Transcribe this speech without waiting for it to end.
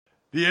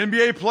The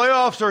NBA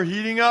playoffs are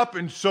heating up,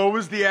 and so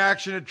is the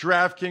action at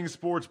DraftKings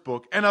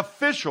Sportsbook, an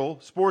official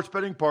sports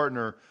betting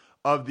partner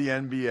of the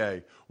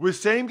NBA. With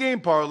same-game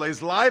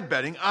parlays, live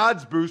betting,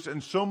 odds boosts,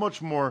 and so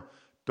much more,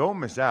 don't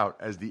miss out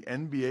as the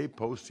NBA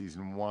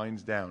postseason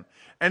winds down.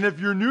 And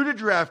if you're new to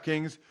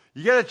DraftKings,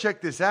 you got to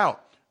check this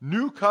out.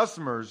 New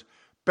customers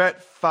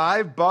bet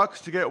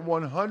 $5 to get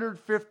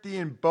 $150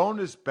 in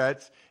bonus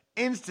bets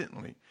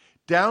instantly.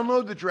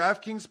 Download the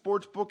DraftKings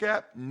Sportsbook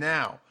app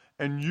now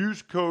and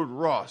use code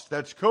Ross.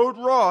 That's code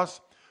Ross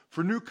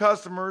for new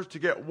customers to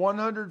get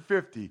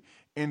 $150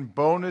 in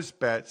bonus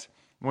bets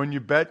when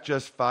you bet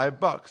just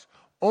 $5.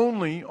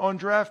 Only on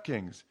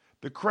DraftKings.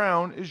 The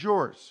crown is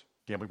yours.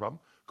 Gambling problem?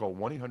 Call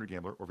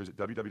 1-800-GAMBLER or visit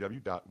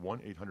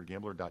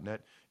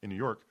www.1800gambler.net. In New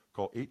York,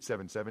 call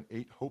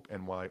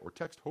 877-8-HOPE-NY or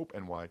text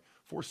HOPE-NY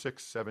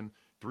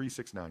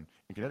 467-369.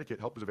 In Connecticut,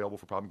 help is available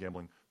for problem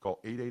gambling. Call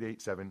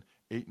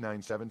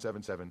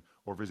 888-7-897-7777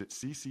 or visit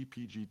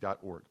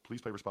ccpg.org. Please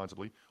play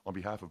responsibly on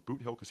behalf of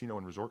Boot Hill Casino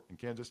and Resort in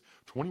Kansas.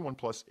 21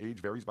 plus, age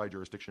varies by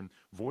jurisdiction.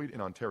 Void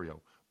in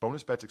Ontario.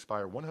 Bonus bets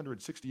expire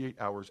 168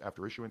 hours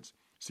after issuance.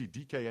 See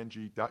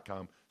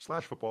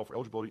dkng.com/football for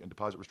eligibility and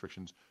deposit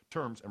restrictions,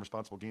 terms, and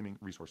responsible gaming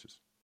resources.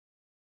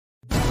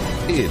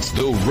 It's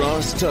the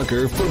Ross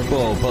Tucker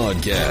Football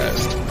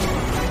Podcast.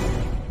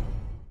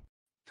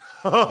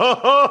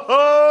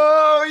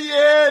 Oh,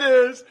 yeah, it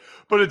is.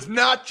 But it's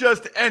not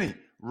just any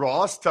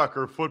Ross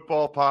Tucker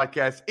Football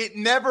Podcast. It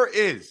never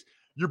is.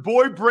 Your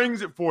boy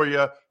brings it for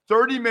you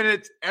 30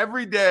 minutes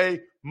every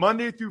day,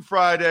 Monday through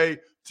Friday,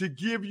 to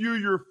give you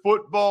your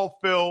football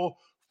fill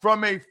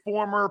from a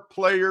former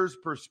player's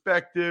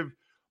perspective.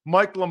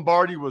 Mike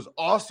Lombardi was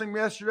awesome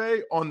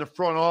yesterday on the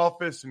front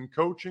office and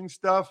coaching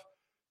stuff.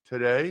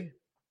 Today,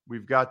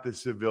 we've got the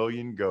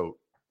civilian GOAT.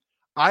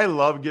 I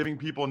love giving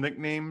people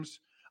nicknames.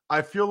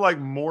 I feel like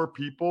more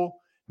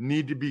people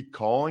need to be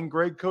calling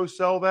Greg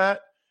Cosell that.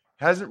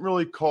 Hasn't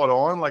really caught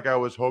on like I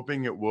was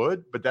hoping it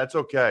would, but that's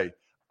okay.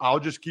 I'll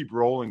just keep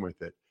rolling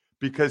with it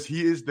because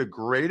he is the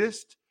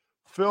greatest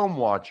film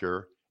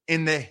watcher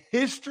in the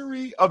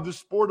history of the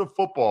sport of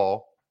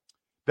football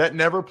that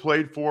never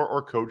played for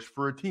or coached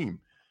for a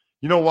team.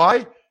 You know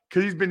why?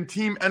 Because he's been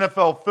Team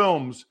NFL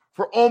Films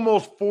for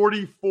almost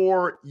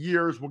 44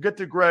 years. We'll get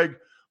to Greg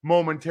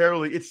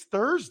momentarily. It's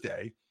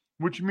Thursday,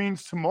 which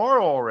means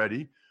tomorrow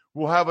already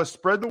we'll have a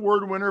spread the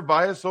word winner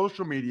via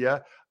social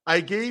media.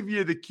 I gave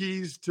you the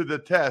keys to the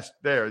test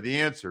there,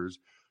 the answers.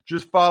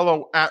 Just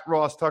follow at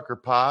Ross Tucker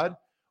Pod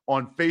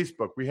on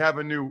Facebook. We have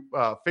a new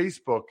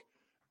Facebook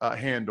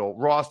handle,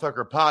 Ross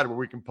Tucker Pod, where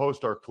we can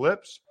post our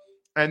clips.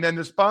 And then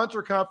the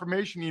sponsor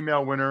confirmation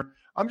email winner,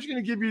 I'm just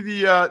going to give you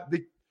the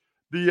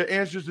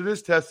answers to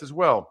this test as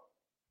well.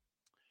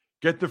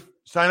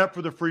 Sign up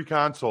for the free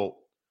consult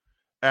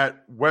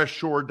at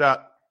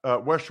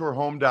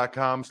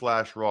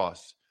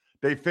westshorehome.com/Ross.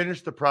 They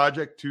finished the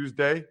project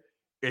Tuesday.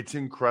 It's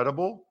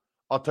incredible.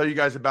 I'll tell you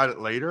guys about it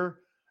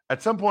later.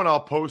 At some point, I'll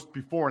post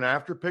before and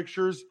after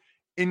pictures.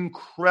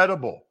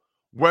 Incredible.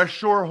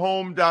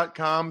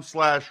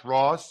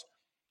 westshorehome.com/Ross.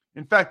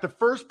 In fact, the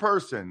first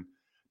person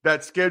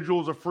that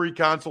schedules a free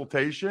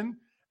consultation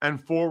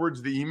and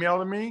forwards the email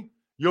to me,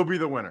 you'll be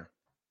the winner.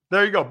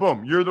 There you go.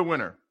 Boom. You're the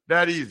winner.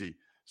 That easy.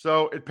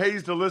 So it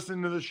pays to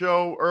listen to the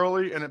show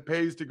early, and it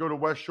pays to go to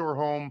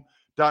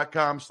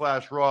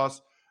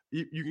westshorehome.com/Ross.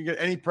 You can get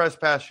any press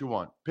pass you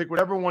want. Pick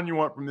whatever one you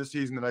want from this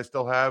season that I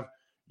still have.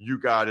 You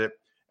got it.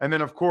 And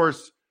then, of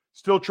course,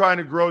 still trying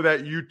to grow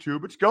that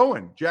YouTube. It's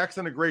going. Jack's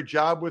done a great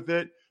job with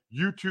it.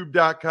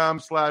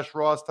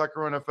 YouTube.com/Ross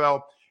Tucker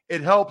NFL.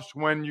 It helps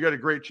when you got a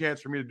great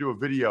chance for me to do a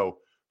video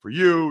for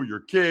you,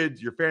 your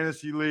kids, your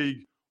fantasy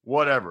league,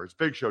 whatever. It's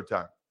Big Show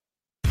time.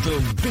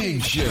 The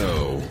Big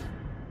Show.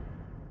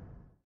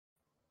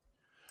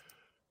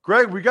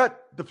 Greg, we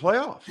got the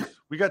playoffs.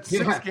 We got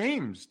six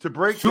games to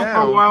break down.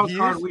 Super wild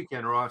card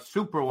weekend, Ross.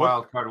 Super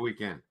wild card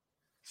weekend.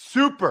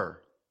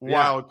 Super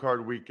wild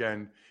card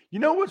weekend. You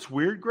know what's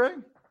weird,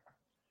 Greg?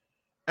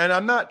 And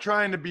I'm not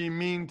trying to be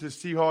mean to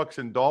Seahawks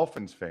and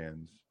Dolphins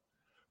fans,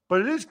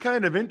 but it is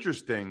kind of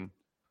interesting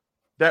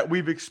that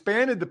we've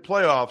expanded the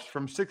playoffs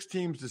from 6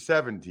 teams to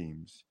 7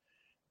 teams.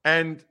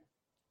 And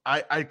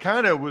I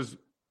kind of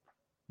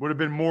would have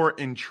been more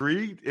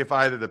intrigued if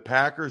either the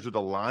Packers or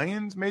the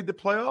Lions made the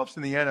playoffs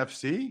in the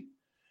NFC.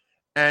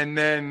 And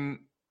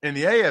then in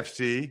the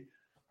AFC,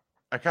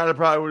 I kind of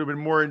probably would have been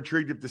more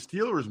intrigued if the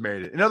Steelers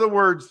made it. In other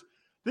words,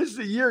 this is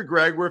a year,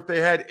 Greg, where if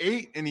they had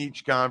 8 in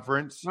each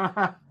conference,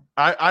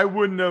 I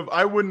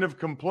wouldn't have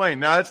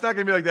complained. Now, it's not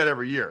going to be like that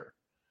every year.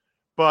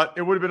 But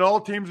it would have been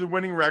all teams with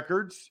winning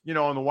records,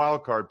 on the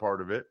wild card part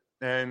of it.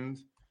 And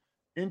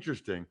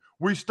interesting.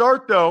 We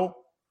start, though,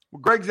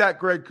 Greg's at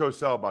Greg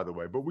Cosell, by the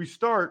way. But we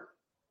start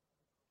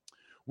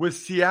with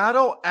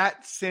Seattle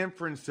at San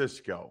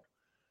Francisco.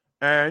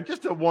 And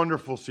just a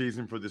wonderful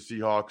season for the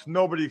Seahawks.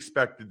 Nobody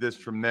expected this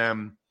from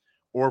them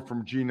or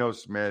from Geno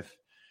Smith.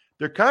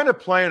 They're kind of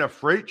playing a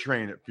freight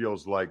train, it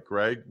feels like,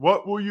 Greg.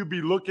 What will you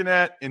be looking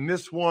at in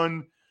this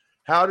one?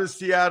 How does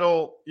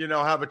Seattle,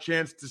 have a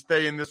chance to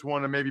stay in this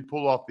one and maybe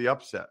pull off the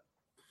upset?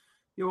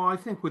 I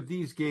think with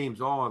these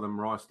games, all of them,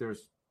 Ross,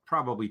 there's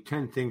probably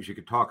 10 things you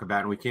could talk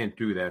about, and we can't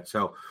do that.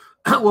 So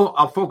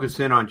I'll focus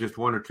in on just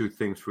one or two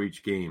things for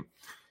each game.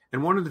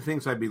 And one of the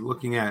things I'd be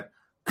looking at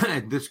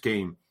this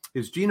game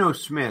is Geno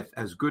Smith,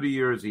 as good a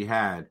year as he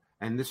had,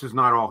 and this is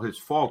not all his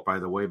fault, by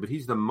the way, but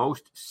he's the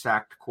most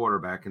sacked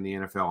quarterback in the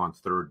NFL on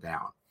third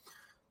down.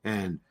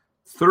 And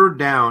third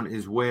down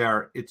is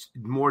where it's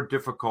more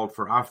difficult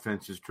for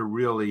offenses to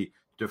really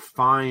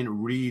define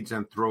reads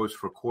and throws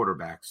for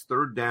quarterbacks.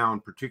 Third down,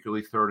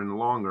 particularly third and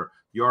longer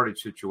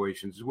yardage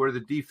situations, is where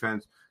the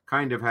defense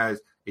kind of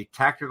has a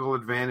tactical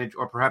advantage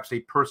or perhaps a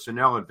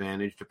personnel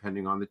advantage,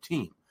 depending on the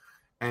team.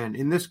 And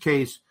in this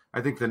case,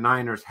 I think the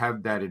Niners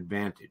have that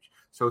advantage.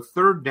 So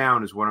third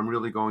down is what I'm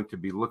really going to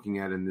be looking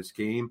at in this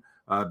game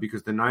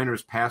because the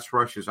Niners' pass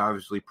rush is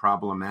obviously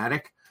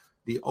problematic.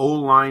 The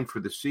O-line for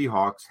the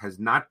Seahawks has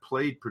not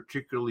played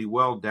particularly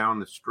well down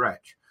the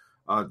stretch.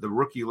 The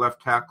rookie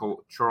left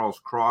tackle, Charles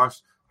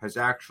Cross, has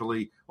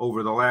actually,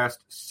 over the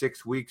last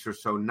 6 weeks or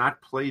so,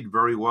 not played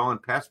very well in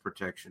pass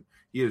protection.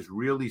 He has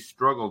really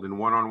struggled in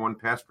one-on-one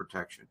pass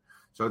protection.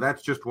 So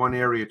that's just one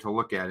area to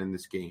look at in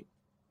this game.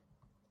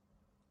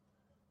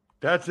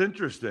 That's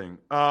interesting.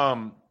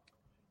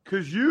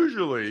 Because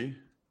usually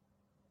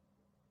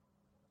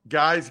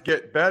guys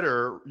get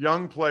better,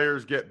 young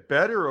players get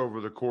better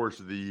over the course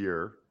of the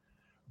year.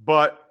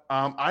 But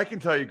I can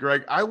tell you,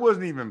 Greg, I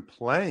wasn't even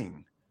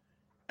playing,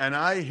 and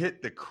I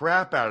hit the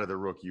crap out of the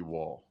rookie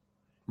wall.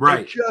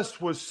 Right. It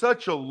just was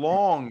such a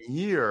long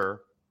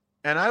year,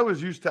 and I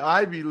was used to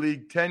Ivy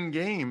League 10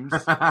 games.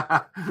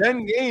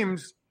 10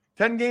 games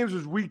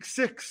was week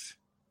 6.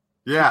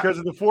 Yeah. Because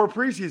of the 4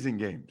 preseason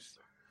games.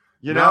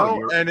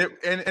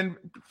 And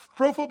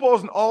pro football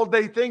is an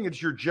all-day thing.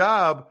 It's your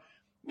job.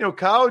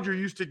 College, you're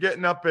used to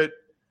getting up at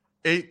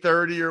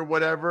 8:30 or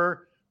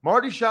whatever.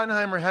 Marty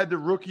Schottenheimer had the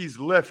rookies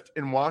lift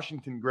in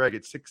Washington, Greg,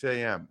 at 6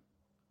 a.m.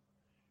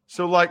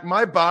 So,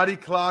 my body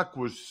clock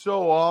was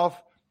so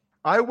off.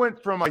 I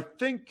went from, I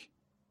think,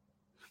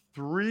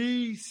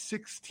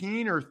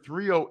 316 or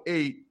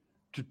 308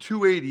 to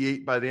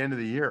 288 by the end of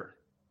the year.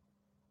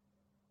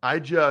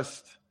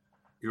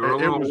 You were a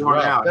little worn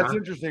out. That's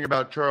interesting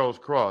about Charles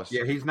Cross.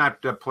 Yeah, he's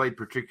not played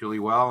particularly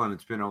well, and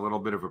it's been a little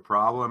bit of a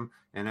problem.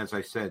 And as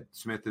I said,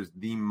 Smith is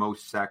the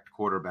most sacked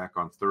quarterback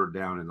on third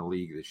down in the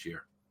league this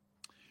year.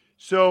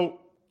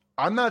 So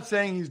I'm not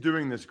saying he's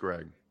doing this,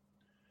 Greg,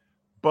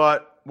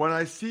 but when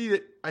I see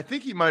that, I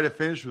think he might have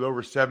finished with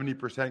over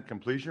 70%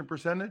 completion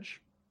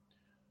percentage.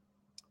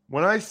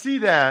 When I see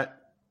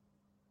that,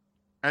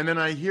 and then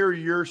I hear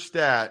your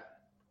stat,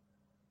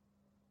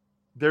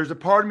 there's a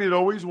part of me that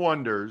always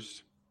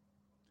wonders,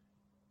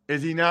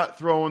 is he not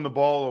throwing the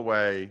ball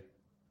away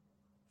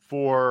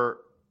for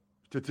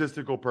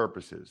statistical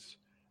purposes?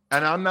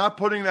 And I'm not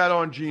putting that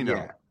on Geno.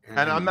 Yeah.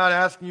 And I'm not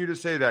asking you to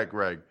say that,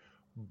 Greg.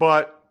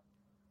 But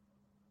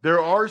there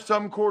are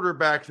some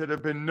quarterbacks that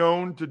have been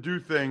known to do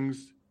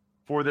things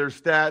for their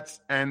stats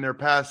and their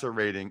passer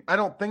rating. I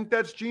don't think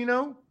that's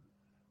Geno,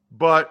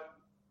 but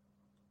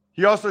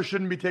he also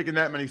shouldn't be taking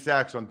that many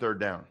sacks on third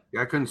down.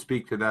 I couldn't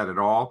speak to that at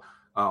all.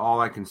 All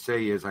I can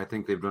say is I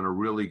think they've done a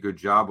really good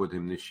job with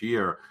him this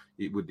year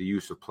with the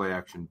use of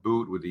play-action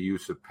boot, with the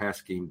use of pass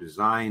game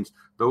designs.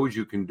 Those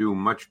you can do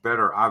much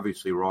better,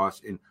 obviously, Ross,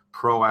 in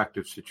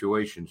proactive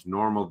situations,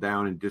 normal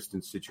down and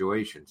distance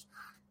situations.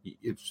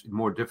 It's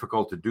more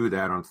difficult to do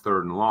that on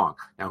third and long.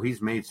 Now,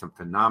 he's made some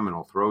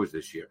phenomenal throws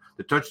this year.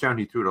 The touchdown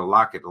he threw to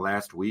Lockett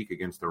last week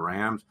against the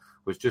Rams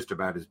was just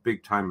about as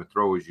big-time a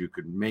throw as you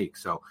could make.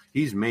 So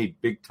he's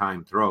made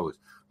big-time throws.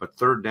 But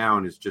third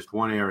down is just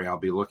one area I'll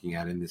be looking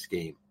at in this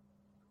game.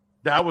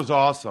 That was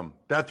awesome.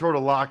 That throw to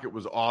Lockett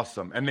was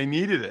awesome. And they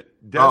needed it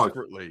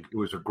desperately. It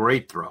was a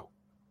great throw.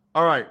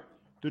 All right.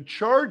 The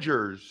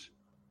Chargers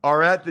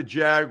are at the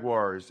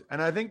Jaguars.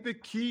 And I think the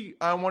key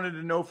I wanted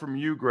to know from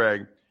you,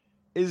 Greg,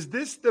 is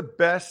this the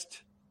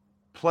best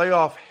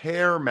playoff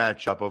hair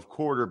matchup of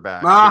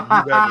quarterbacks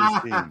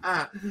that you've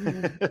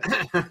ever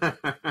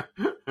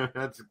seen?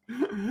 That's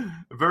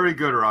very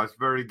good, Ross.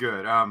 Very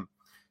good.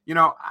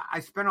 I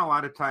spent a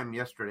lot of time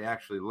yesterday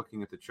actually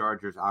looking at the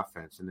Chargers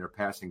offense and their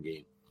passing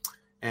game.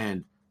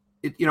 And,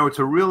 it's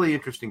a really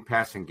interesting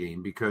passing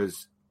game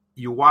because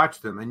you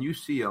watch them and you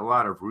see a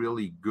lot of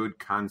really good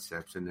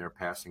concepts in their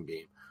passing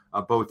game,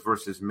 both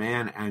versus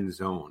man and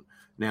zone.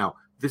 Now,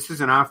 this is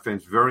an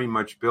offense very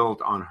much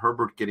built on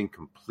Herbert getting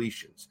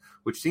completions,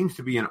 which seems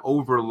to be an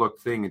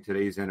overlooked thing in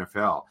today's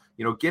NFL.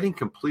 Getting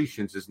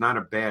completions is not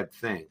a bad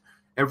thing.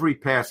 Every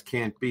pass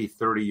can't be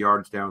 30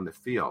 yards down the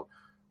field.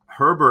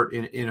 Herbert,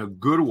 in a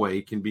good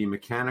way, can be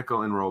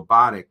mechanical and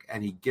robotic,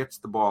 and he gets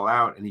the ball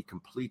out and he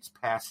completes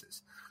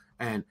passes.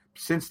 And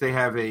since they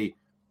have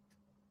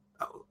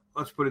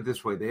let's put it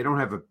this way, they don't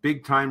have a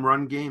big-time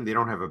run game. They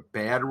don't have a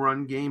bad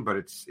run game, but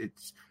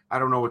it's I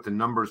don't know what the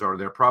numbers are.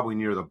 They're probably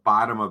near the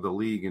bottom of the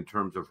league in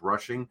terms of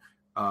rushing.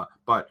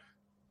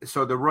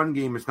 So the run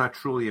game is not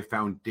truly a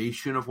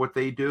foundation of what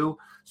they do.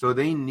 So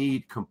they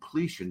need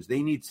completions.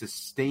 They need a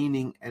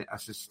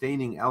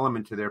sustaining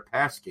element to their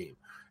pass game.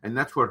 And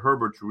that's what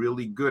Herbert's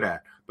really good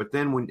at. But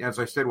then when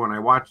I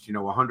watched,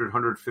 100,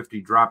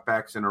 150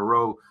 dropbacks in a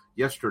row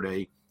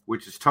yesterday,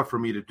 which is tough for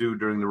me to do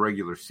during the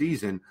regular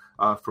season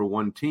for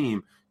one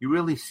team, you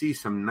really see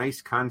some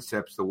nice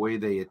concepts, the way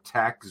they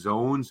attack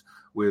zones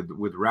with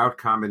route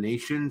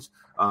combinations.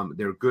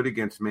 They're good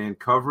against man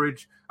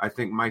coverage. I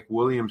think Mike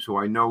Williams, who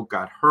I know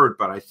got hurt,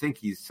 but I think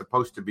he's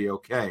supposed to be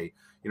okay.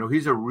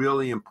 He's a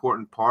really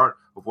important part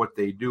of what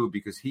they do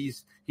because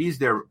he's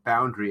their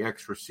boundary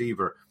X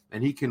receiver,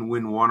 and he can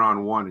win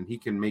one-on-one, and he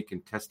can make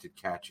contested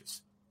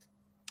catches.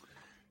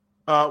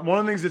 One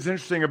of the things that's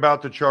interesting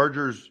about the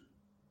Chargers,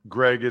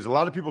 Greg, is a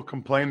lot of people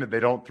complain that they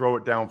don't throw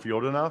it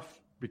downfield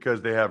enough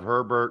because they have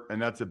Herbert,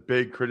 and that's a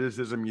big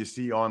criticism you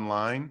see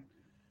online.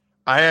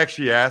 I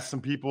actually asked some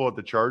people at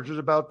the Chargers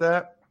about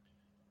that.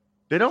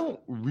 They don't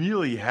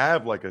really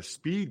have like a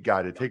speed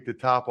guy to take the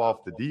top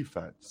off the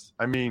defense.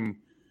 I mean,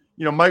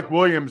 Mike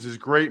Williams is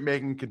great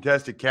making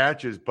contested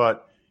catches,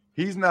 but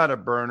he's not a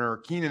burner.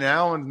 Keenan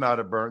Allen's not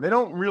a burner. They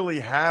don't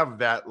really have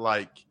that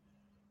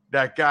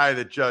guy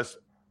that just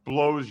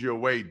blows you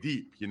away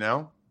deep,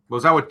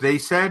 Was that what they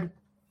said?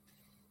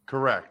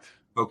 Correct.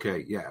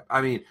 Okay, yeah.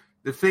 I mean,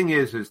 the thing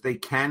is they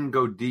can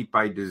go deep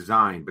by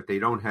design, but they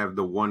don't have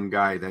the one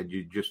guy that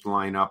you just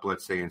line up,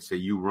 let's say, and say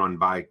you run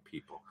by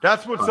people.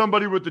 That's what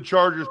somebody with the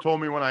Chargers told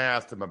me when I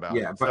asked him about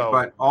it. Yeah,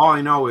 but all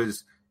I know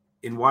is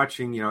in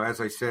watching, as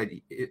I said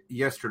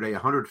yesterday,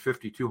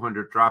 150,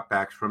 200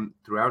 dropbacks from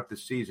throughout the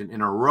season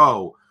in a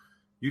row,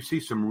 you see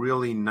some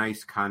really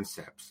nice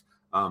concepts.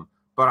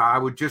 But I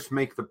would just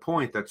make the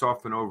point that's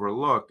often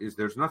overlooked is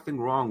there's nothing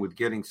wrong with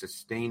getting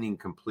sustaining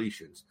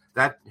completions.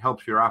 That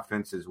helps your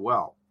offense as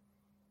well.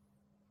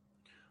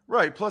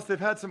 Right. Plus, they've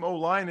had some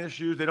O-line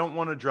issues. They don't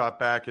want to drop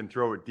back and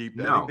throw it deep.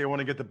 I think they want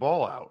to get the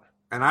ball out.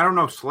 And I don't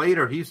know,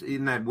 Slater, he's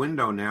in that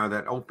window now,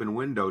 that open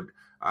window.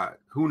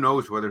 Who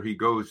knows whether he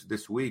goes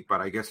this week,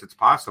 but I guess it's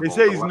possible. They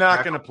say he's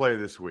not going to play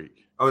this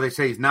week. Oh, they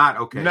say he's not?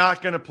 Okay.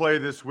 Not going to play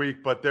this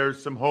week, but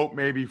there's some hope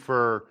maybe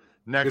for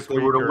next week. If they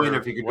were to win,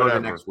 if he could go the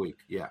next week.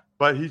 Yeah.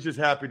 But he's just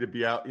happy to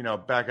be out,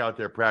 back out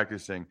there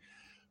practicing.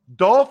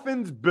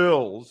 Dolphins,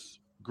 Bills,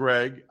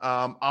 Greg.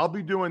 I'll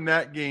be doing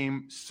that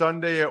game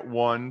Sunday at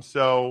 1.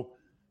 So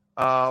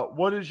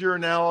what is your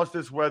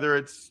analysis, whether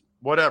it's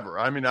whatever?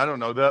 I mean, I don't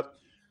know.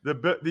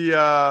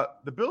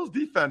 The Bills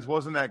defense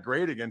wasn't that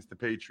great against the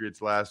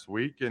Patriots last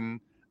week. And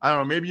I don't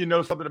know, maybe you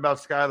know something about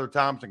Skylar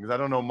Thompson because I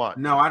don't know much.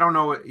 No, I don't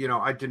know.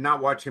 I did not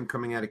watch him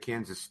coming out of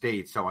Kansas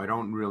State, so I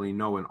don't really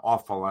know an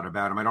awful lot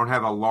about him. I don't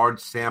have a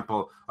large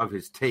sample of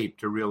his tape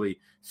to really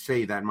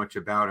say that much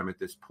about him at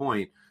this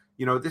point.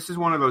 This is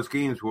one of those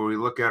games where we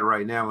look at it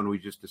right now and we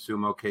just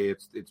assume, okay,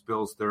 it's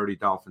Bills 30,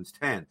 Dolphins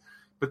 10.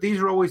 But these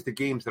are always the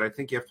games that I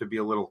think you have to be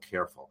a little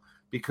careful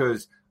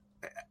because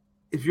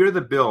if you're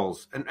the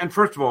Bills, and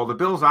first of all, the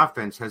Bills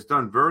offense has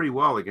done very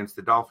well against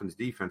the Dolphins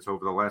defense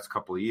over the last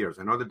couple of years.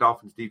 I know the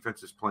Dolphins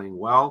defense is playing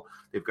well.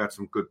 They've got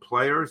some good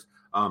players.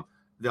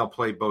 They'll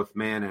play both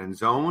man and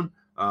zone.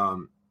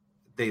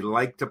 They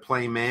like to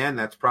play man.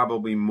 That's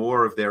probably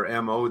more of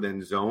their MO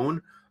than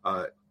zone.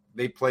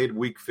 They played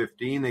week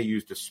 15. They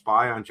used a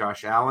spy on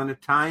Josh Allen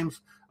at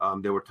times.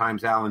 There were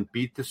times Allen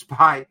beat the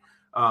spy.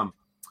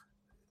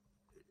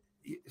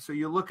 So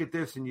you look at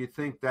this and you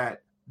think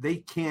that they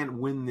can't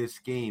win this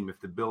game if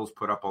the Bills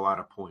put up a lot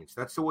of points.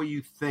 That's the way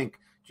you think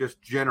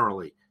just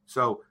generally.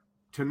 So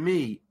to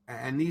me,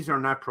 and these are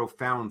not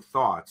profound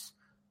thoughts,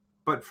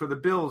 but for the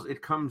Bills,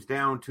 it comes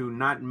down to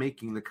not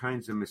making the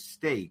kinds of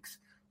mistakes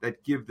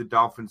that give the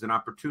Dolphins an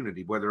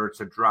opportunity, whether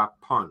it's a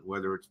drop punt,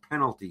 whether it's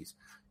penalties.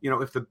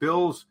 If the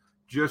Bills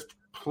just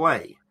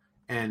play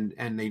and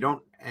they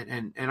don't,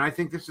 and I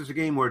think this is a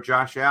game where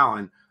Josh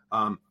Allen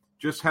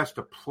just has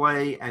to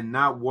play and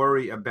not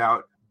worry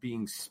about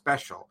being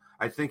special.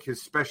 I think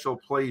his special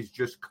plays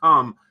just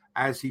come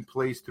as he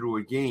plays through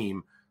a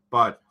game,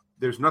 but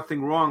there's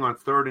nothing wrong on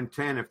 3rd and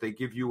 10 if they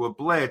give you a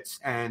blitz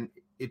and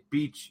it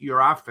beats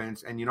your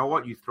offense, and you know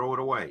what? You throw it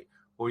away,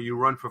 or you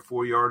run for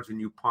 4 yards and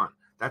you punt.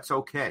 That's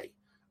okay.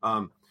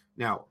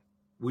 Now,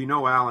 we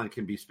know Allen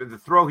can be – the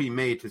throw he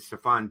made to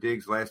Stephon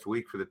Diggs last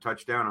week for the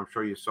touchdown, I'm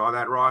sure you saw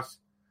that, Ross.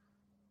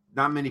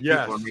 Not many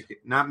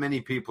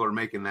people are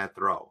making that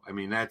throw. I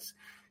mean,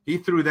 he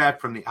threw that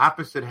from the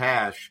opposite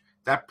hash.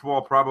 That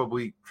ball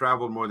probably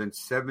traveled more than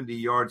 70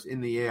 yards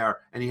in the air,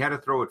 and he had to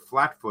throw it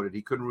flat-footed.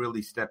 He couldn't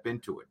really step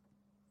into it.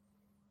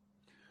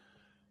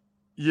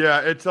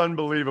 Yeah, it's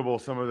unbelievable,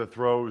 some of the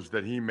throws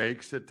that he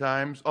makes at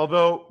times.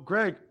 Although,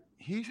 Greg,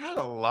 he's had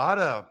a lot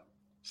of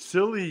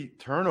silly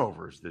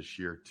turnovers this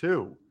year,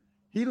 too.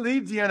 He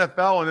leads the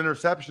NFL in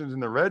interceptions in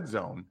the red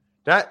zone.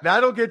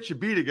 That'll get you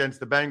beat against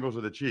the Bengals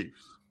or the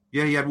Chiefs.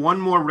 Yeah, he had one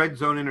more red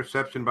zone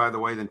interception, by the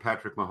way, than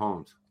Patrick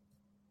Mahomes.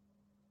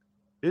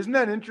 Isn't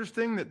that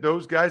interesting that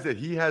those guys, that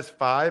he has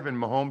 5 and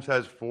Mahomes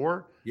has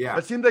 4? Yeah.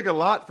 That seems like a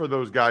lot for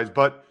those guys.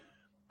 But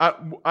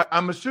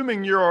I'm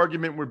assuming your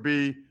argument would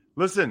be,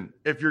 listen,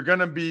 if you're going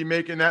to be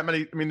making that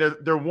many – I mean,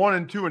 they're 1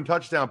 and 2 in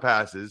touchdown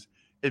passes.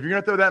 If you're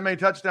going to throw that many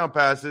touchdown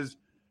passes,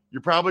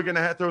 you're probably going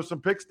to throw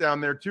some picks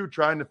down there too,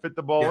 trying to fit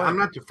the ball in. I'm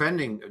not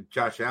defending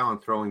Josh Allen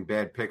throwing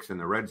bad picks in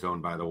the red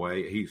zone, by the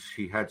way.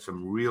 He had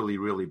some really,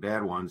 really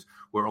bad ones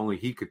where only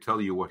he could tell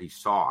you what he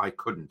saw. I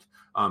couldn't.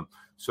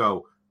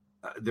 So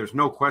there's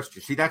no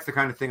question. See, that's the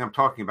kind of thing I'm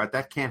talking about.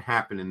 That can't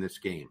happen in this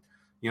game.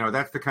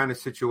 That's the kind of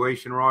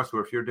situation, Ross,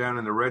 where if you're down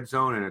in the red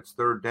zone and it's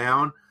third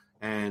down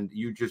and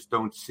you just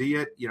don't see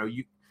it,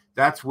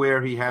 that's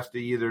where he has to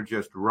either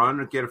just run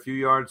or get a few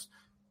yards,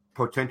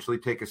 potentially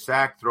take a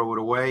sack, throw it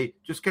away,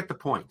 just get the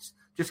points.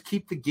 Just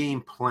keep the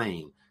game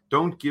playing.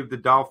 Don't give the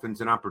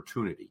Dolphins an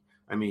opportunity.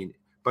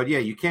 But yeah,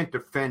 you can't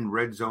defend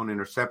red zone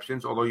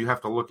interceptions, although you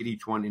have to look at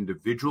each one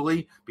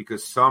individually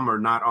because some are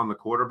not on the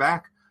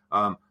quarterback.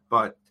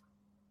 But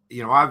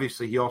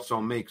obviously he also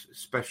makes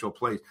special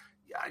plays.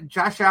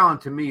 Josh Allen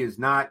to me is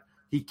not,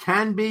 he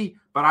can be,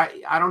 but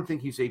I don't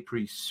think he's a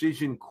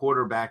precision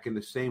quarterback in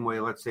the same way,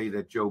 let's say,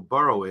 that Joe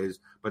Burrow is,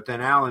 but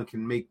then Allen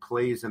can make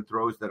plays and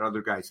throws that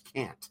other guys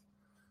can't.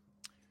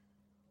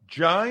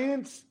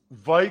 Giants,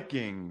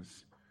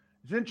 Vikings.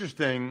 It's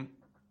interesting.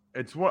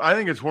 I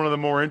think it's one of the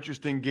more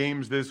interesting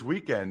games this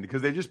weekend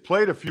because they just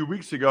played a few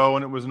weeks ago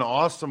and it was an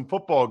awesome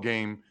football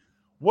game.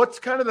 What's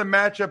kind of the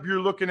matchup you're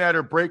looking at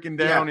or breaking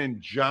down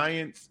in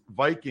Giants,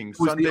 Vikings?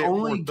 It was Sunday the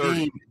only at 4:30.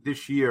 game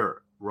this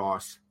year,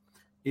 Ross,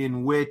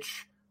 in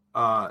which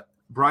Brian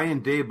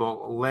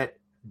Daboll let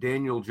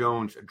Daniel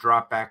Jones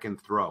drop back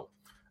and throw.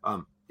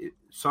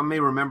 Some may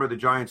remember the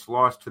Giants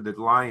lost to the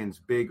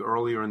Lions big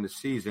earlier in the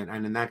season,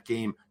 and in that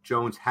game,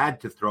 Jones had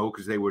to throw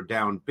because they were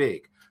down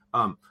big.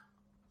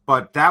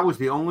 But that was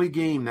the only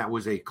game that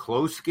was a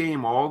close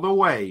game all the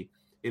way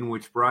in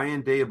which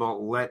Brian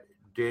Daboll let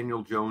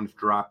Daniel Jones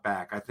drop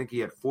back. I think he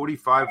had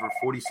 45 or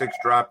 46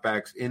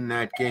 dropbacks in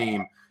that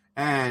game,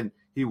 and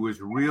he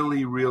was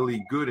really,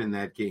 really good in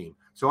that game.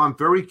 So I'm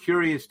very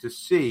curious to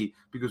see,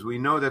 because we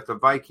know that the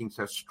Vikings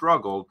have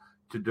struggled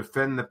to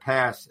defend the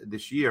pass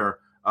this year.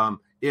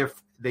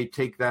 If they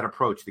take that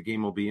approach, the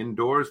game will be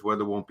indoors,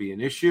 weather won't be an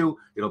issue.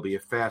 It'll be a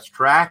fast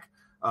track.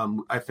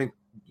 I think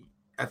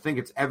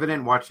it's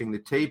evident watching the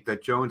tape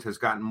that Jones has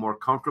gotten more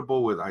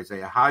comfortable with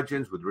Isaiah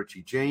Hodgins, with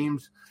Richie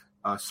James.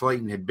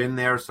 Slayton had been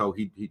there, so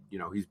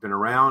he's been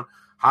around.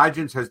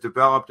 Hodgins has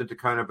developed into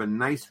kind of a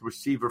nice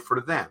receiver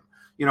for them.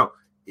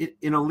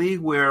 In a league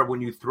where when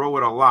you throw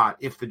it a lot,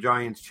 if the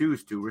Giants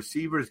choose to,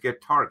 receivers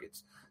get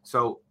targets.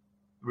 So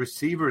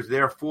receivers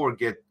therefore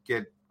get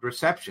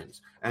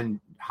receptions, and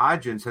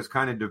Hodgins has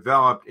kind of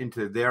developed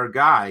into their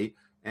guy,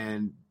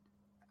 and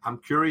I'm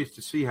curious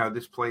to see how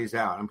this plays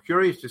out. I'm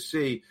curious to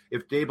see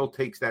if Daboll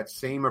takes that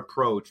same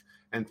approach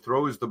and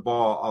throws the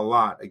ball a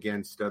lot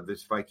against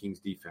this Vikings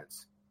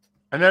defense.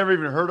 I never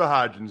even heard of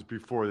Hodgins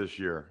before this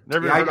year.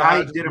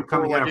 I did him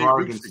coming out of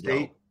Oregon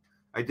State.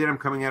 I did him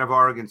coming out of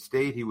Oregon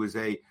State. He was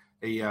a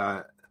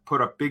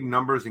put up big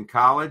numbers in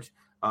college.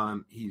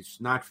 He's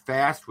not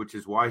fast, which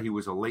is why he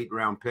was a late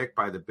round pick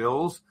by the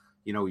Bills.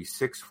 He's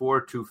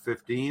 6'4",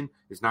 215.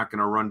 Is not going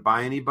to run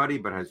by anybody,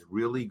 but has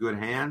really good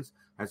hands,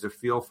 has a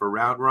feel for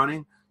route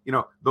running.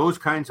 Those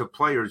kinds of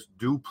players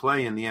do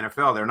play in the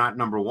NFL. They're not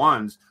number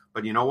ones,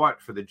 but you know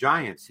what? For the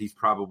Giants, he's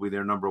probably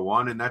their number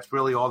one, and that's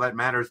really all that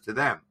matters to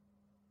them.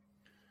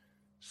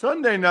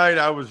 Sunday night,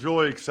 I was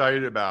really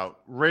excited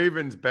about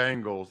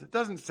Ravens-Bengals. It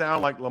doesn't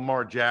sound like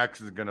Lamar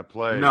Jackson is going to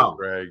play, no.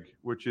 Greg,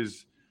 which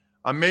is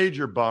a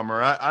major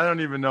bummer. I don't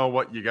even know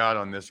what you got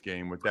on this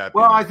game with that.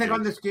 Well, I think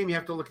on this game, you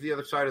have to look at the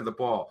other side of the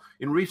ball.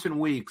 In recent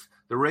weeks,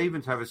 the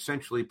Ravens have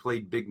essentially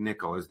played big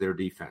nickel as their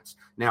defense.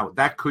 Now,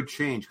 that could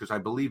change because I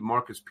believe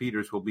Marcus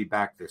Peters will be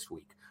back this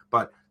week.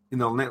 But in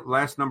the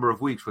last number of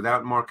weeks,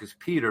 without Marcus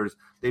Peters,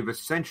 they've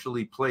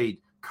essentially played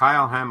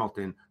Kyle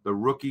Hamilton, the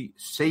rookie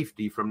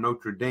safety from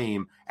Notre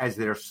Dame, as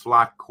their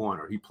slot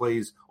corner. He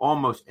plays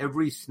almost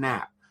every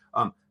snap.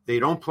 They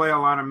don't play a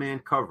lot of man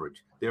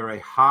coverage. They're a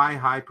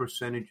high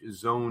percentage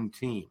zone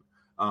team.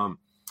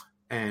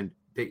 And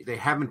they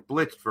haven't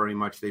blitzed very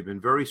much. They've been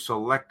very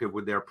selective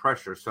with their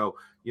pressure. So,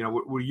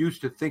 we're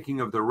used to thinking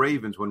of the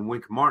Ravens when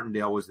Wink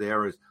Martindale was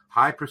there as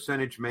high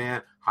percentage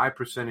man, high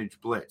percentage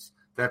blitz.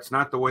 That's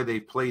not the way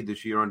they've played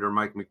this year under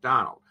Mike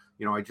McDonald.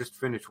 I just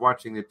finished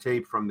watching the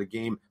tape from the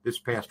game this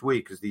past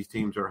week because these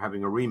teams are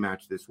having a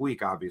rematch this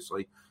week,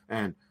 obviously.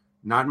 And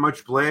not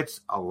much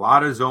blitz, a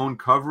lot of zone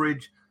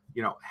coverage.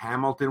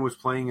 Hamilton was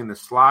playing in the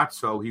slot,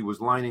 so he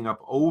was lining up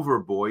over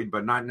Boyd,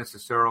 but not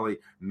necessarily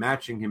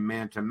matching him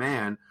man to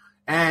man.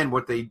 And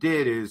what they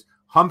did is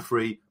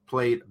Humphrey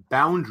played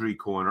boundary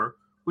corner,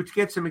 which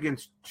gets him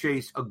against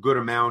Chase a good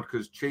amount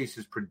because Chase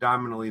is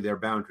predominantly their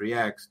boundary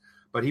X.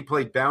 But he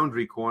played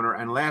boundary corner,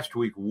 and last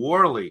week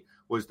Worley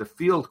was the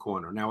field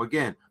corner. Now,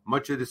 again,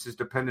 much of this is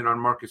dependent on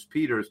Marcus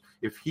Peters.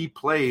 If he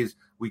plays,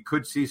 we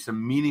could see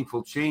some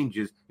meaningful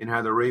changes in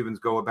how the Ravens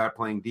go about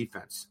playing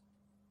defense.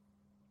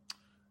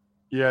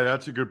 Yeah,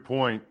 that's a good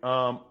point.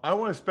 I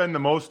want to spend the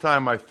most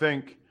time, I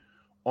think,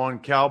 on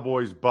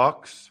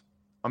Cowboys-Bucks.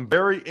 I'm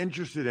very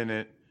interested in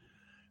it.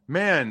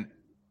 Man,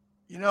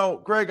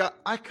 Greg,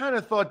 I kind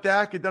of thought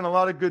Dak had done a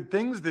lot of good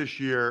things this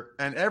year,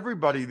 and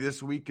everybody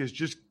this week is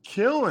just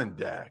killing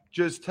Dak.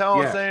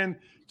 Saying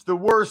It's the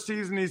worst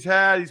season he's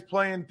had. He's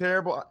playing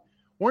terrible.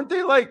 Weren't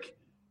they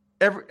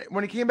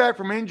when he came back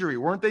from injury,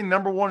 weren't they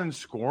number one in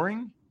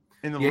scoring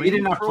in the league? He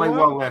did not play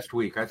well last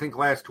week. I think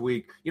last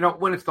week,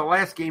 when it's the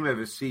last game of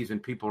his season,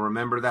 people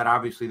remember that.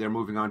 Obviously, they're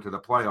moving on to the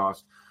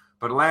playoffs.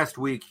 But last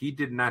week, he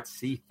did not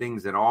see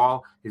things at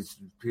all. His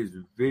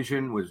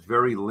vision was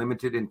very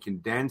limited and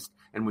condensed.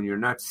 And when you're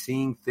not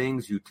seeing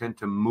things, you tend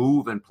to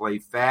move and play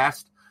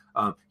fast.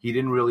 He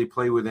didn't really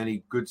play with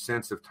any good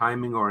sense of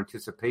timing or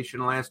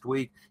anticipation last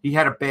week. He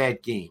had a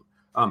bad game.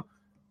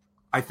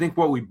 I think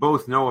what we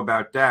both know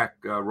about Dak,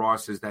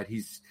 Ross, is that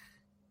he's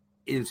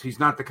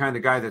not the kind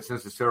of guy that's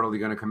necessarily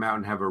going to come out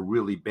and have a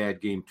really bad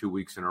game 2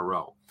 weeks in a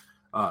row.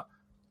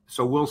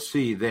 So we'll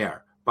see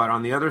there. But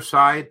on the other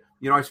side,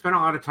 I spent a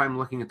lot of time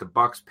looking at the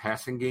Bucs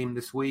passing game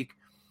this week.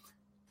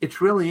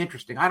 It's really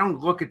interesting. I don't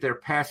look at their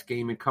pass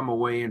game and come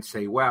away and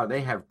say, wow,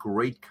 they have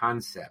great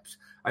concepts.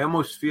 I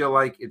almost feel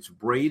like it's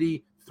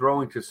Brady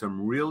throwing to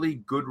some really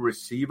good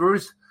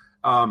receivers,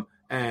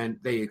 and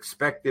they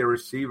expect their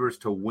receivers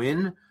to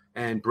win,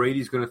 and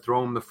Brady's going to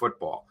throw them the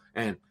football.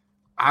 And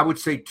I would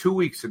say 2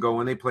 weeks ago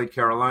when they played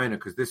Carolina,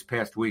 because this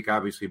past week,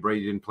 obviously,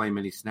 Brady didn't play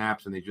many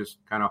snaps, and they just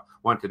kind of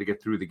wanted to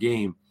get through the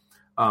game.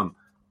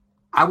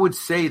 I would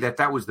say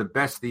that was the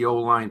best the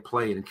O-line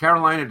played. And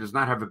Carolina does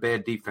not have a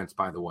bad defense,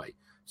 by the way.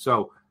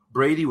 So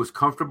Brady was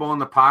comfortable in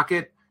the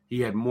pocket.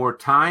 He had more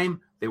time.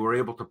 They were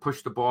able to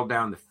push the ball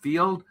down the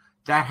field.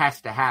 That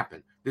has to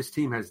happen. This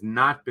team has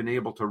not been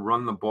able to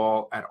run the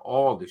ball at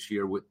all this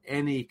year with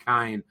any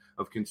kind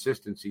of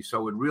consistency.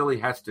 So it really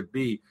has to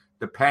be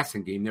the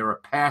passing game. They're a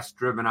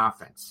pass-driven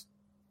offense.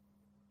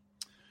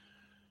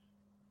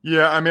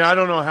 Yeah, I mean, I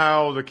don't know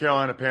how the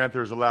Carolina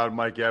Panthers allowed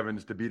Mike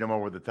Evans to beat him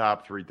over the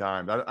top 3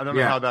 times. I don't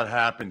know how that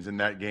happens in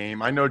that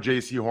game. I know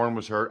J.C. Horn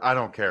was hurt. I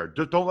don't care.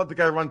 Just don't let the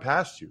guy run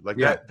past you.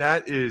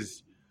 That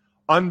is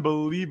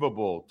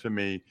unbelievable to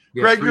me.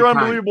 Yeah, Greg, you're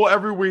unbelievable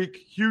every week.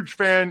 Huge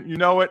fan. You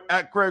know it.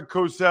 At Greg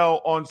Cosell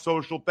on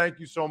social.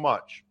 Thank you so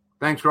much.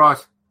 Thanks,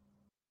 Ross.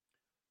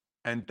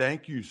 And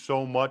thank you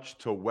so much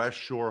to West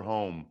Shore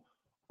Home.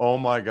 Oh,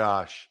 my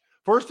gosh.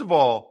 First of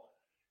all,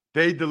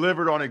 they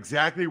delivered on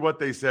exactly what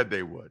they said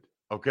they would,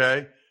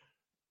 okay?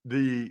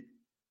 The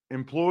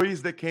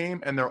employees that came,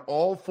 and they're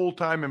all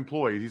full-time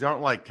employees. These aren't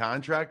like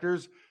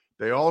contractors.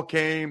 They all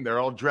came. They're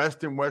all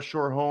dressed in West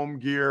Shore Home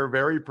gear,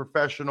 very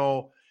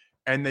professional.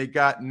 And they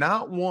got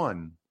not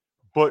one,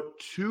 but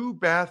 2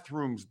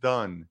 bathrooms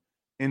done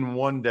in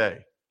one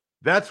day.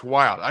 That's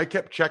wild. I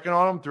kept checking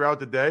on them throughout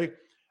the day.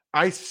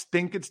 I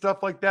stink at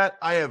stuff like that.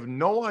 I have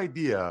no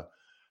idea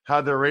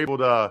how they're able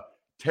to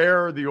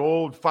tear the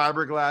old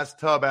fiberglass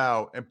tub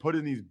out and put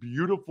in these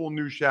beautiful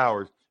new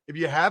showers. If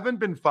you haven't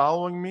been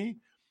following me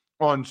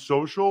on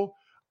social,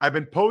 I've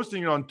been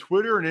posting it on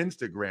Twitter and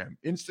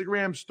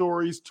Instagram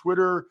stories,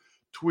 Twitter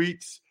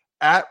tweets,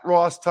 at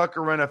Ross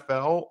Tucker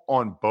NFL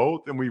on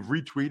both, and we've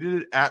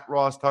retweeted it at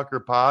Ross Tucker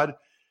Pod.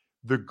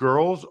 The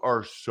girls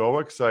are so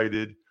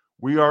excited.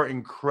 We are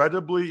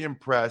incredibly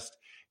impressed.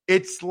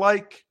 It's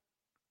like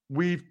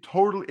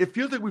it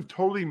feels like we've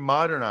totally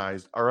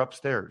modernized our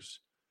upstairs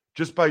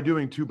just by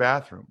doing 2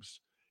 bathrooms.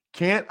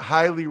 Can't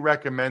highly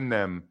recommend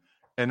them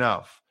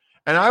enough.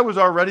 And I was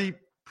already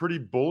pretty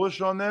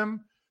bullish on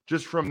them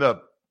just from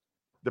the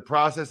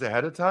process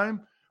ahead of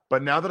time.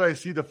 But now that I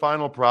see the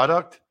final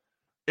product,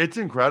 it's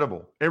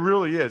incredible. It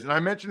really is. And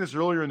I mentioned this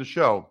earlier in the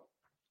show.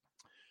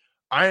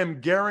 I am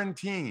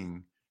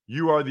guaranteeing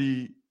you are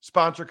the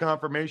sponsor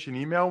confirmation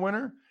email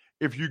winner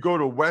if you go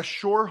to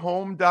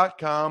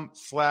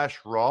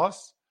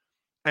westshorehome.com/Ross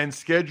and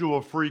schedule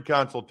a free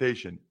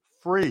consultation.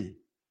 Free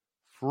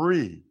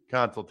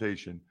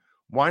consultation.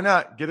 Why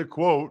not get a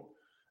quote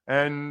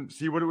and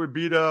see what it would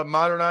be to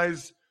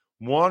modernize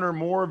one or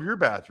more of your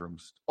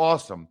bathrooms?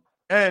 Awesome.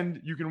 And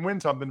you can win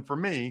something for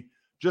me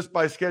just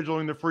by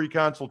scheduling the free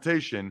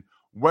consultation,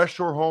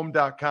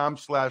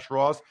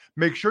 westshorehome.com/Ross.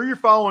 Make sure you're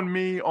following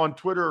me on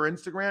Twitter or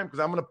Instagram because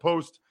I'm going to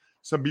post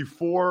some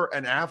before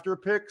and after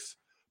pics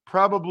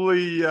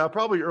probably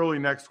early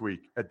next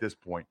week at this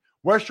point.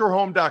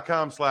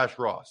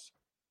 westshorehome.com/Ross.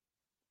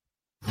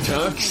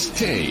 Tuck's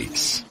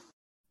Takes.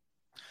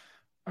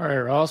 All right,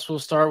 Ross, we'll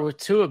start with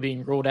Tua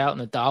being ruled out,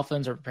 and the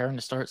Dolphins are preparing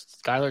to start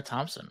Skylar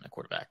Thompson, the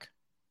quarterback.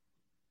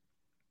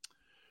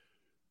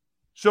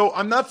 So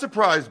I'm not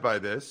surprised by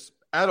this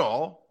at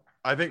all.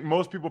 I think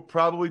most people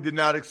probably did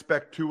not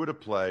expect Tua to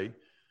play.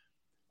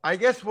 I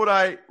guess what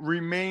I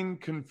remain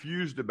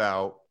confused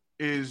about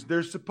is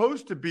there's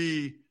supposed to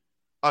be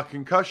a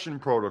concussion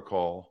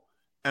protocol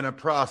and a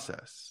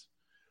process.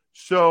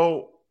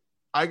 So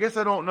I guess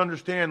I don't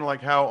understand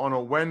how on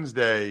a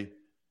Wednesday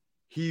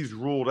he's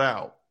ruled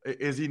out.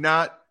 Is he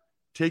not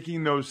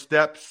taking those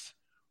steps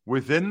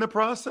within the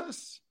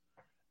process?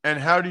 And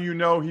how do you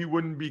know he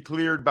wouldn't be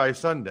cleared by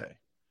Sunday?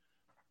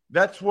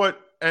 That's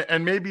what,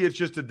 and maybe it's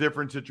just a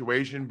different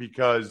situation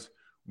because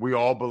we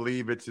all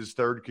believe it's his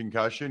 3rd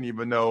concussion,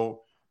 even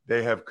though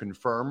they have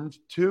confirmed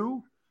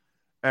 2.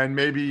 And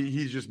maybe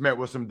he's just met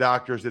with some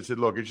doctors that said,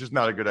 look, it's just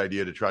not a good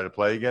idea to try to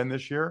play again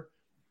this year.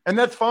 And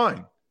that's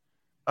fine.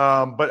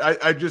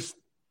 But I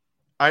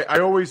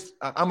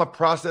I'm a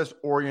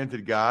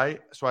process-oriented guy,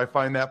 so I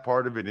find that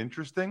part of it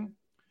interesting.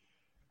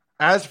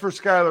 As for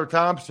Skylar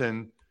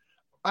Thompson,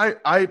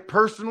 I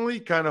personally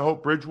kind of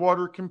hope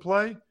Bridgewater can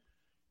play.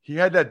 He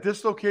had that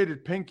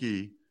dislocated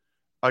pinky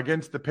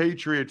against the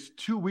Patriots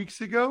 2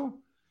 weeks ago.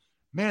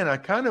 Man, I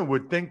kind of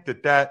would think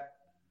that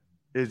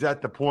is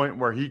at the point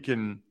where he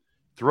can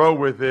throw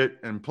with it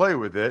and play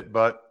with it,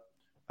 but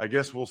I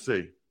guess we'll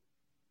see.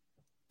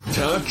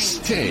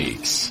 Tux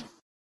Takes.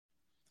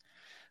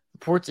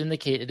 Reports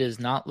indicate it is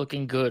not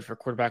looking good for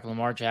quarterback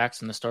Lamar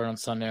Jackson to start on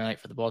Sunday night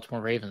for the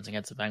Baltimore Ravens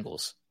against the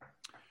Bengals.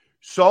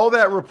 Saw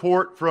that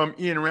report from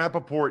Ian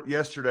Rappaport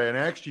yesterday, and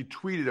I actually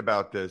tweeted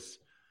about this.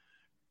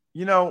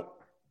 You know,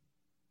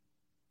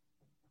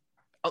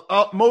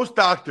 most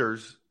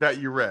doctors that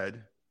you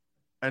read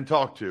and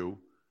talked to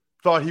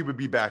thought he would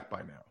be back by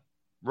now,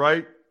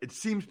 right? It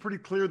seems pretty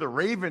clear the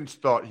Ravens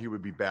thought he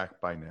would be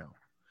back by now.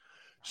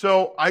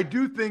 So I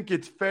do think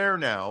it's fair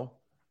now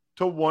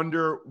to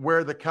wonder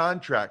where the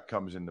contract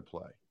comes into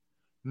play.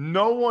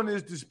 No one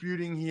is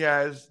disputing he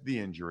has the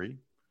injury.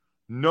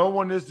 No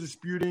one is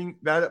disputing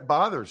that it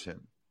bothers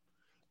him.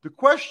 The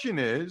question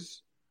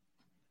is,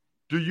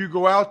 do you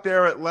go out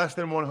there at less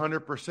than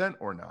 100%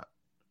 or not?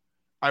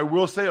 I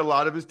will say a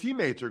lot of his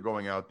teammates are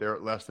going out there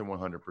at less than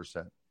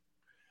 100%.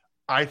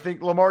 I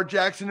think Lamar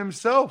Jackson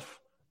himself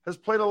has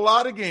played a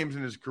lot of games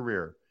in his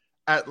career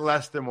at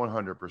less than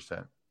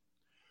 100%.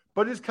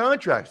 But his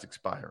contract's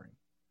expiring,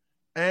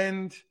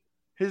 and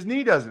his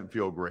knee doesn't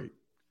feel great.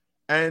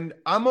 And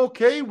I'm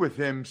okay with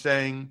him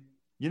saying,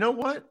 you know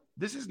what?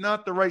 This is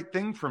not the right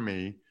thing for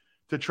me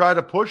to try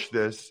to push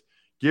this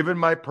given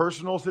my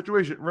personal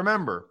situation.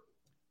 Remember,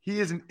 he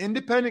is an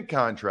independent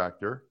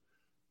contractor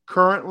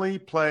currently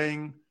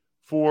playing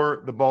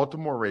for the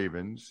Baltimore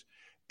Ravens.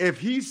 If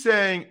he's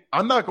saying,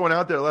 I'm not going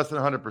out there less than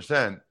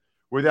 100%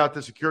 without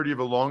the security of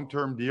a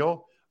long-term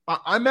deal,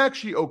 I'm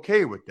actually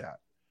okay with that.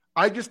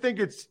 I just think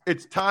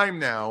it's time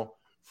now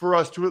for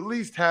us to at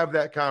least have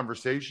that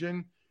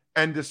conversation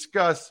and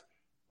discuss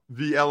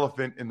the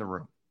elephant in the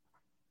room.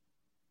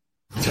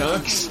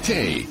 Tux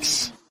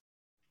Takes.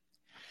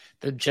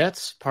 The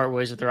Jets part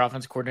ways with their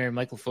offensive coordinator,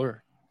 Mike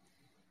LaFleur.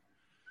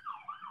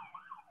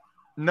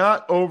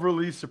 Not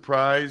overly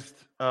surprised.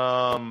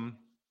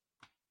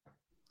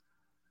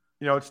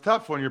 It's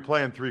tough when you're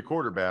playing three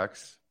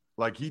quarterbacks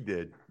like he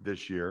did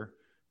this year.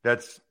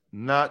 That's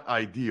not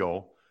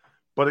ideal.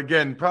 But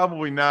again,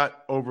 probably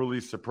not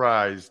overly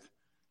surprised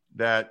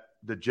that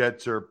the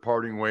Jets are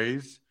parting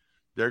ways.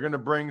 They're going to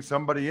bring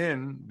somebody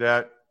in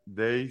that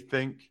they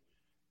think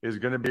is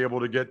going to be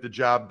able to get the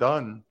job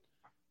done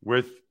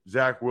with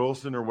Zach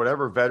Wilson or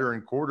whatever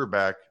veteran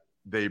quarterback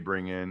they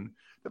bring in.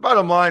 The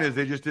bottom line is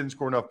they just didn't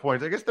score enough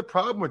points. I guess the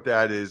problem with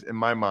that is, in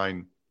my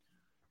mind,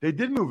 they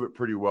did move it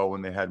pretty well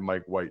when they had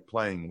Mike White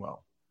playing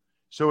well.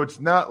 So it's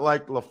not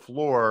like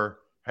LaFleur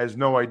has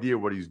no idea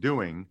what he's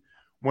doing.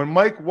 When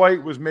Mike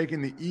White was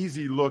making the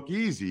easy look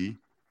easy,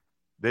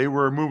 they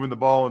were moving the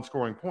ball and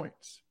scoring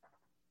points.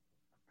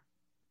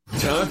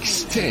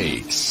 Tux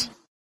Takes.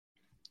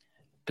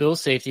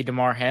 Bills safety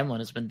Damar Hamlin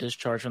has been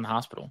discharged from the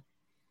hospital.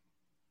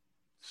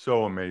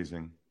 So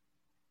amazing.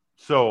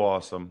 So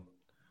awesome.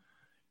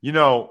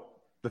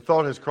 The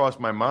thought has crossed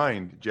my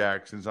mind,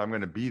 Jack, since I'm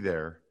going to be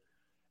there.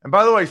 And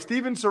by the way,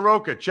 Steven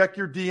Soroka, check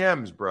your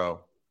DMs,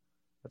 bro.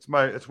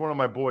 That's one of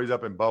my boys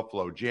up in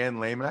Buffalo, Jan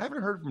Lehman. I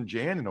haven't heard from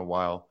Jan in a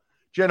while.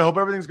 Jan, I hope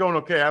everything's going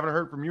okay. I haven't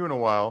heard from you in a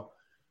while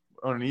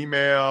on an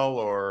email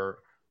or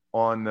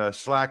on the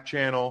Slack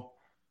channel.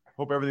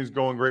 Hope everything's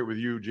going great with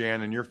you,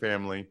 Jan, and your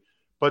family.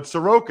 But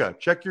Soroka,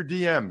 check your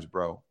DMs,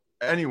 bro.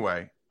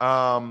 Anyway,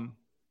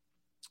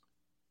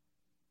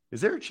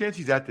 is there a chance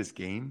he's at this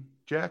game,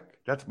 Jack?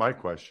 That's my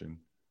question.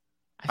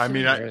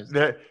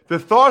 The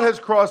thought has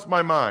crossed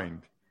my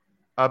mind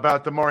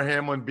about Damar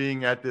Hamlin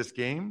being at this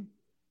game.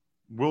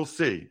 We'll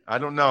see. I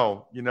don't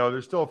know.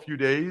 There's still a few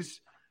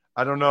days.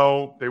 I don't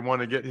know if they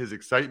want to get his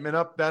excitement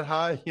up that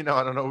high. I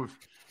don't know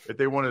if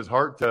they want his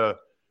heart to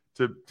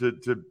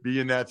be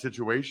in that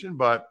situation,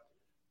 but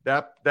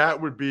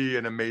that would be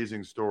an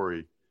amazing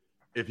story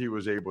if he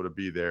was able to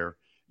be there.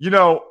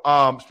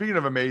 Speaking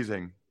of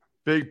amazing,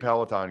 big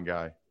Peloton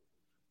guy.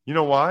 You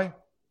know why?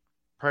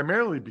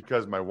 Primarily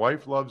because my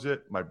wife loves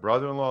it, my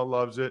brother-in-law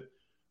loves it,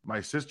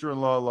 my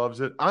sister-in-law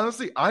loves it.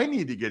 Honestly, I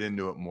need to get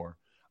into it more.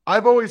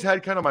 I've always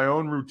had kind of my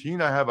own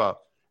routine. I have a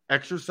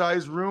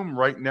exercise room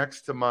right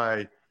next to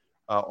my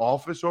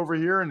office over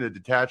here in the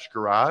detached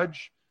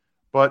garage.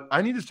 But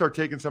I need to start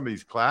taking some of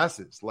these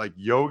classes like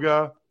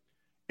yoga,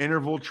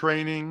 interval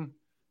training.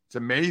 It's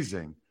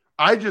amazing.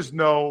 I just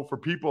know for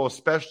people,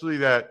 especially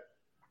that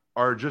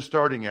are just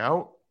starting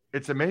out,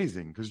 it's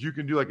amazing because you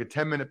can do like a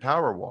 10-minute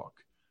power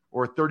walk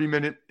or a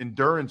 30-minute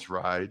endurance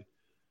ride.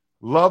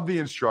 Love the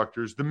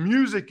instructors. The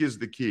music is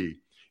the key.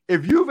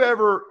 If you've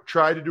ever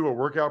tried to do a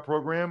workout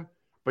program,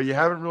 but you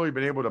haven't really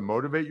been able to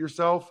motivate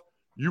yourself,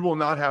 you will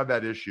not have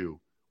that issue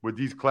with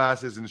these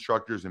classes,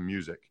 instructors, and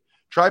music.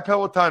 Try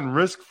Peloton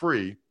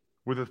risk-free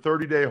with a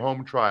 30-day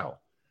home trial.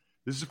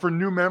 This is for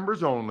new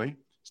members only.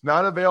 It's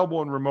not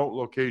available in remote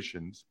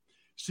locations.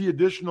 See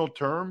additional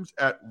terms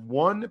at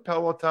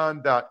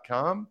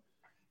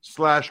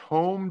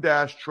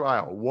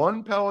onepeloton.com/home-trial.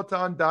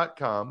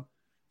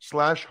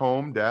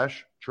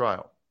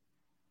 onepeloton.com/home-trial.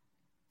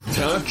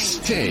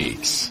 Tux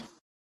Takes.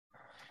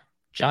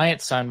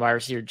 Giants signed wide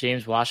receiver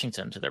James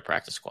Washington to their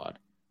practice squad.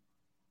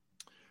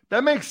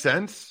 That makes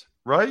sense,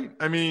 right?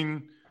 I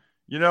mean,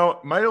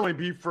 it might only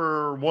be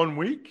for 1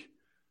 week,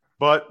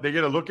 but they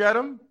get a look at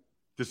him,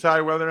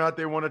 decide whether or not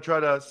they want to try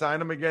to sign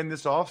him again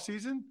this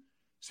offseason,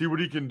 see what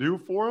he can do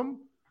for them.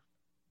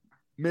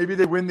 Maybe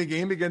they win the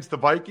game against the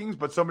Vikings,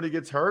 but somebody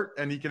gets hurt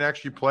and he can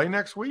actually play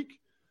next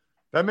week.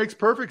 That makes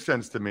perfect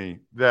sense to me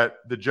that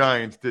the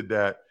Giants did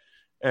that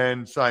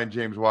and signed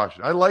James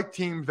Washington. I like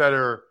teams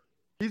that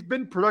he's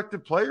been a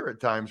productive player at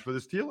times for the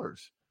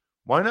Steelers.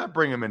 Why not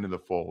bring him into the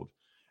fold?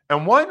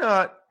 And why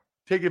not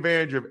take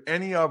advantage of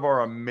any of our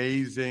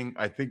amazing,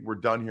 I think we're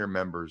done here,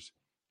 members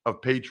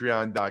of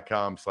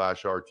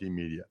patreon.com/RT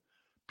Media.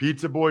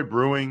 Pizza Boy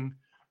Brewing,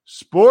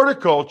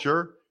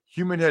 Sporticulture,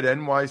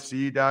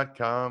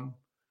 HumanHeadNYC.com,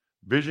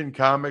 Vision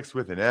Comics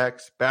with an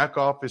X,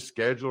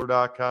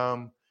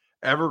 BackOfficeScheduler.com,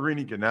 Evergreen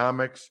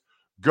Economics,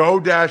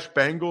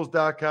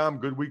 Go-Bengals.com,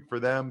 good week for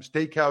them,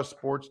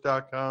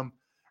 SteakhouseSports.com,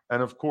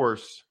 and of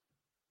course,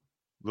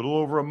 a little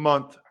over a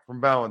month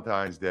from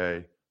Valentine's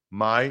Day,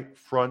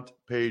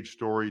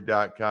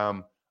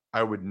 MyFrontPageStory.com.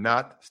 I would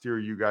not steer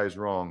you guys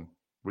wrong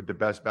with the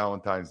best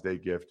Valentine's Day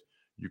gift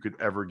you could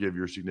ever give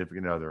your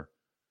significant other.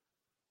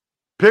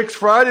 Picks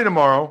Friday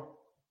tomorrow. I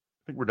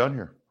think we're done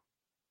here.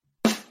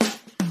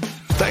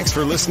 Thanks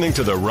for listening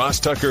to the Ross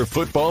Tucker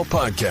Football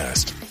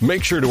Podcast.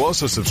 Make sure to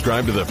also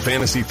subscribe to the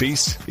Fantasy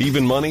Feast,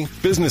 Even Money,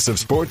 Business of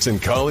Sports,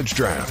 and College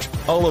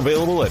Draft. All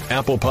available at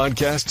Apple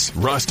Podcasts,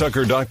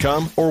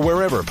 RossTucker.com, or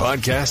wherever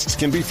podcasts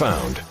can be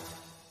found.